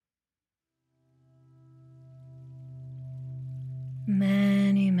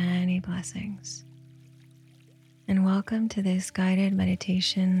Many, many blessings. And welcome to this guided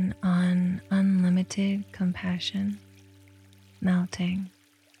meditation on unlimited compassion, melting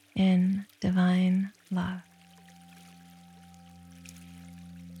in divine love.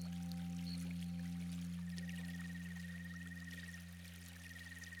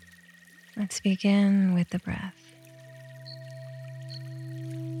 Let's begin with the breath.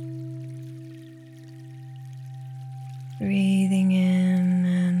 Breathing in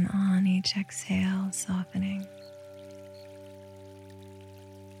and on each exhale, softening.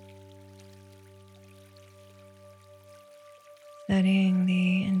 Setting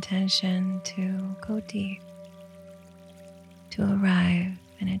the intention to go deep, to arrive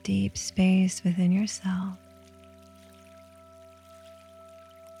in a deep space within yourself.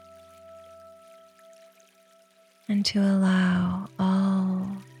 And to allow all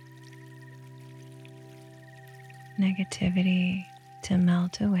negativity to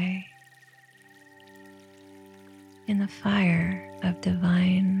melt away in the fire of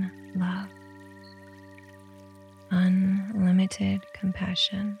divine love, unlimited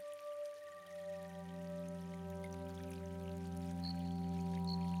compassion.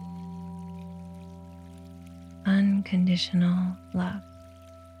 Unconditional love.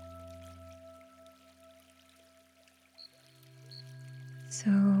 So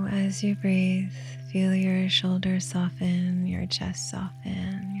as you breathe, feel your shoulders soften, your chest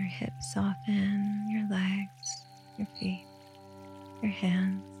soften, your hips soften, your legs, your feet, your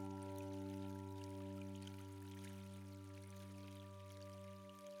hands.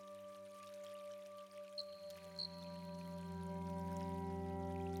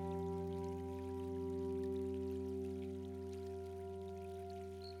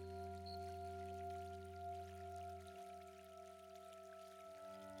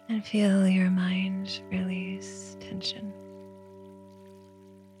 And feel your mind release tension.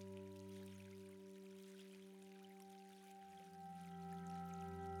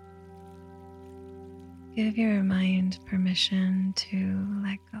 Give your mind permission to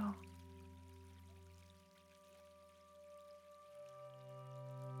let go.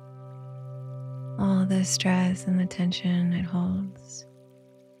 All the stress and the tension it holds.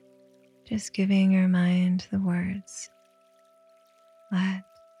 Just giving your mind the words, let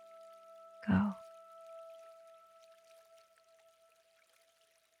go.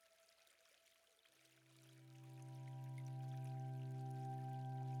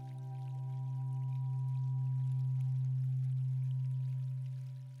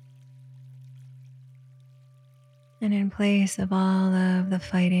 And in place of all of the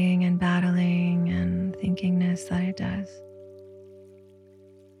fighting and battling and thinkingness that it does,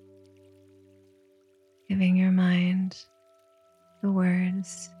 giving your mind the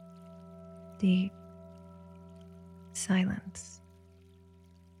words, deep silence.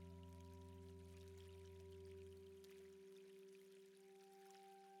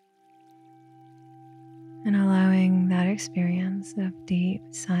 And allowing that experience of deep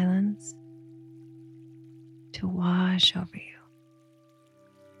silence to wash over you.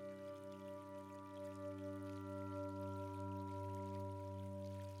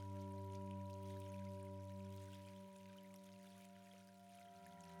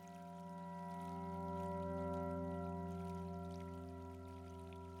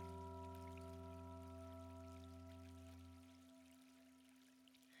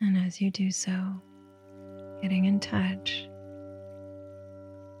 And as you do so, getting in touch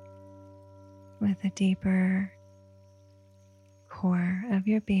with a deeper core of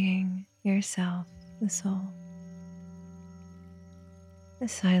your being, yourself, the soul. The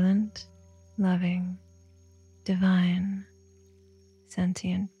silent, loving, divine,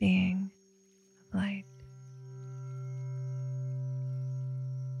 sentient being of light.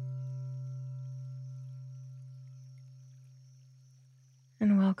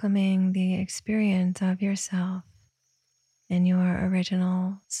 And welcoming the experience of yourself in your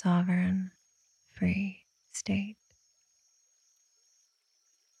original, sovereign, free state.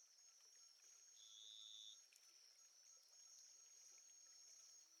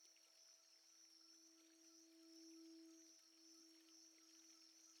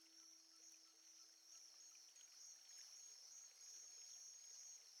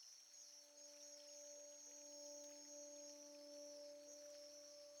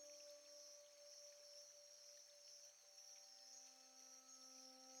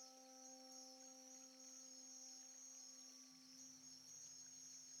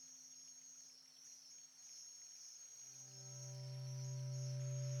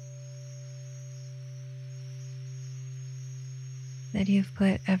 That you've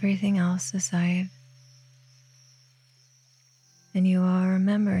put everything else aside and you are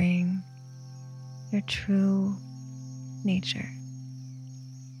remembering your true nature.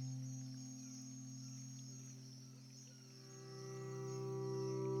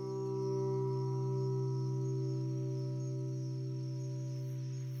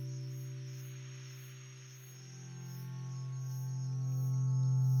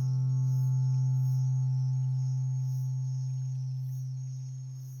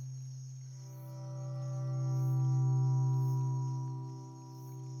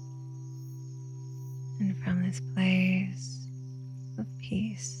 And from this place of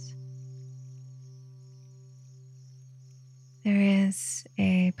peace, there is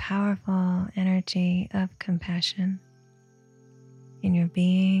a powerful energy of compassion in your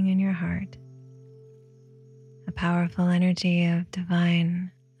being and your heart, a powerful energy of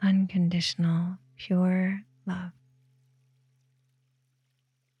divine, unconditional, pure love.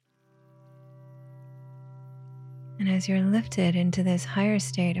 And as you're lifted into this higher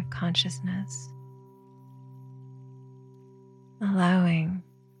state of consciousness, allowing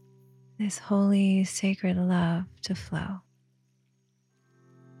this holy, sacred love to flow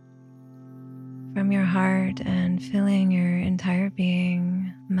from your heart and filling your entire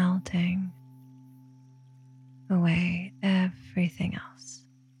being, melting away everything else.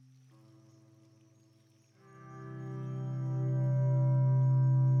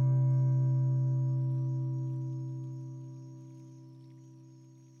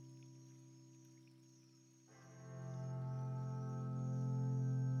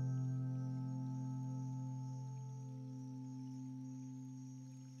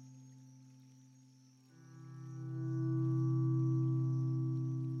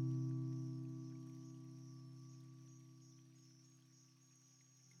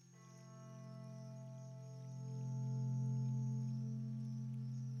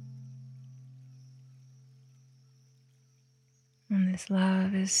 And this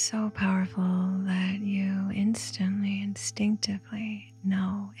love is so powerful that you instantly, instinctively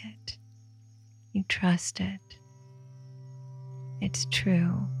know it. You trust it. It's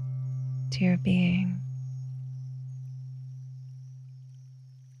true to your being.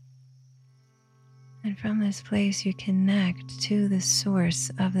 And from this place, you connect to the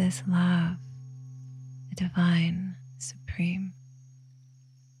source of this love, the divine, supreme,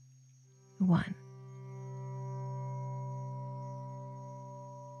 one.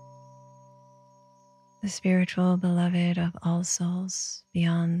 The spiritual beloved of all souls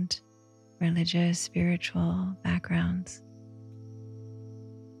beyond religious, spiritual backgrounds.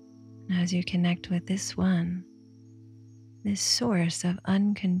 And as you connect with this one, this source of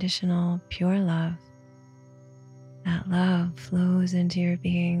unconditional, pure love, that love flows into your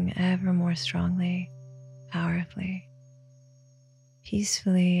being ever more strongly, powerfully,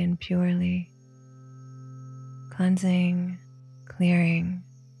 peacefully, and purely, cleansing, clearing,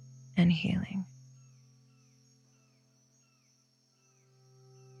 and healing.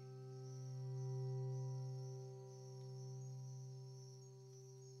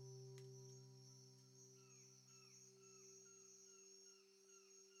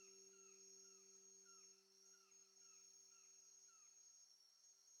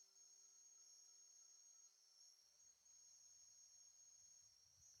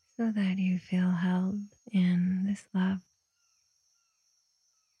 So that you feel held in this love,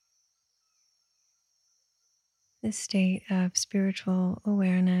 this state of spiritual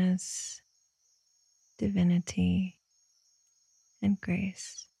awareness, divinity, and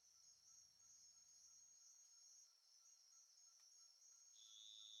grace.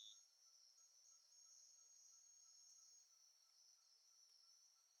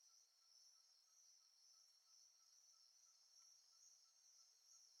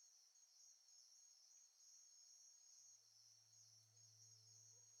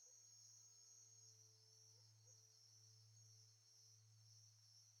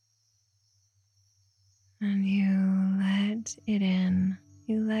 And you let it in.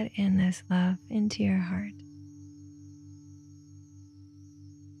 You let in this love into your heart.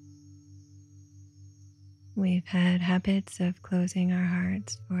 We've had habits of closing our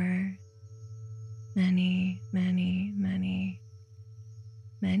hearts for many, many, many,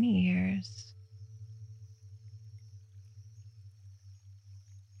 many years.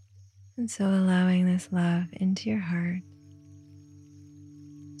 And so allowing this love into your heart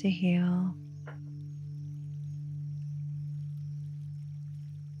to heal.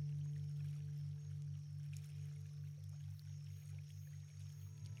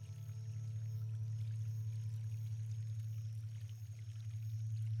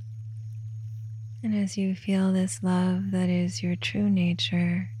 And as you feel this love that is your true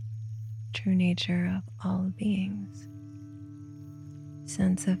nature of all beings,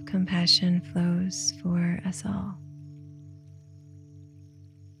 sense of compassion flows for us all.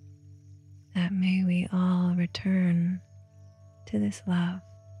 That may we all return to this love,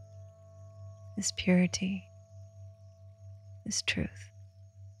 this purity, this truth.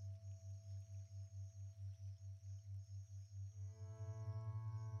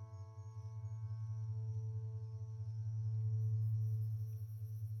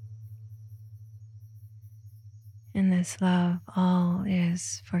 In this love, all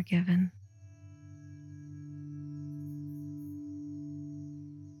is forgiven.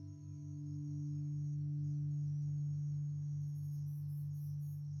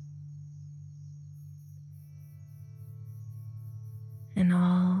 And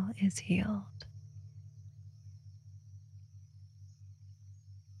all is healed.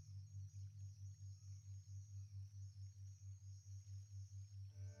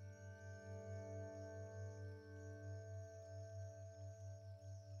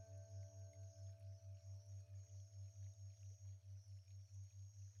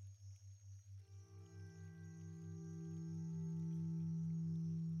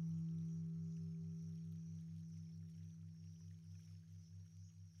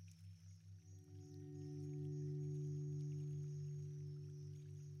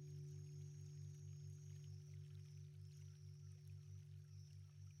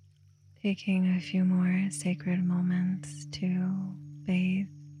 Taking a few more sacred moments to bathe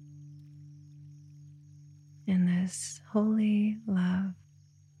in this holy love,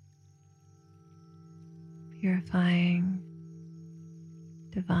 purifying,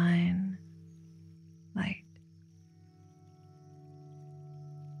 divine light.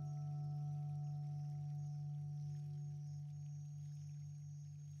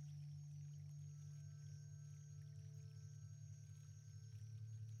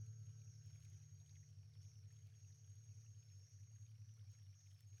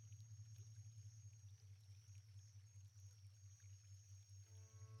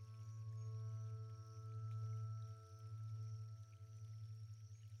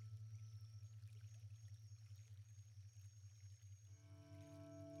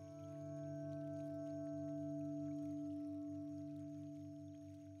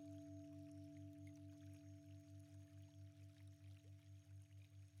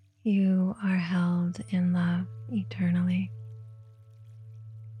 You are held in love eternally.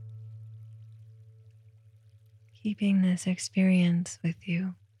 Keeping this experience with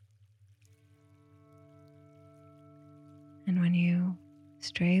you. And when you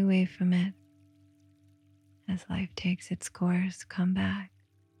stray away from it, as life takes its course, come back.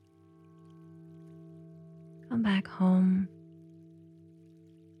 Come back home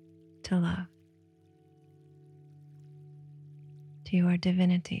to love, to your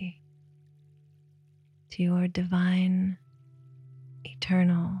divinity, to your divine,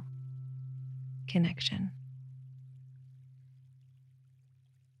 eternal connection.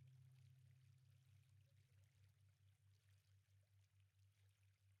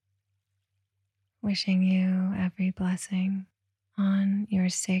 Wishing you every blessing on your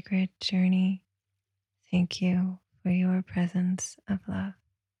sacred journey. Thank you for your presence of love.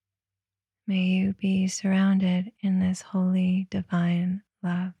 May you be surrounded in this holy, divine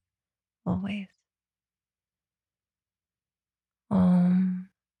love always. Om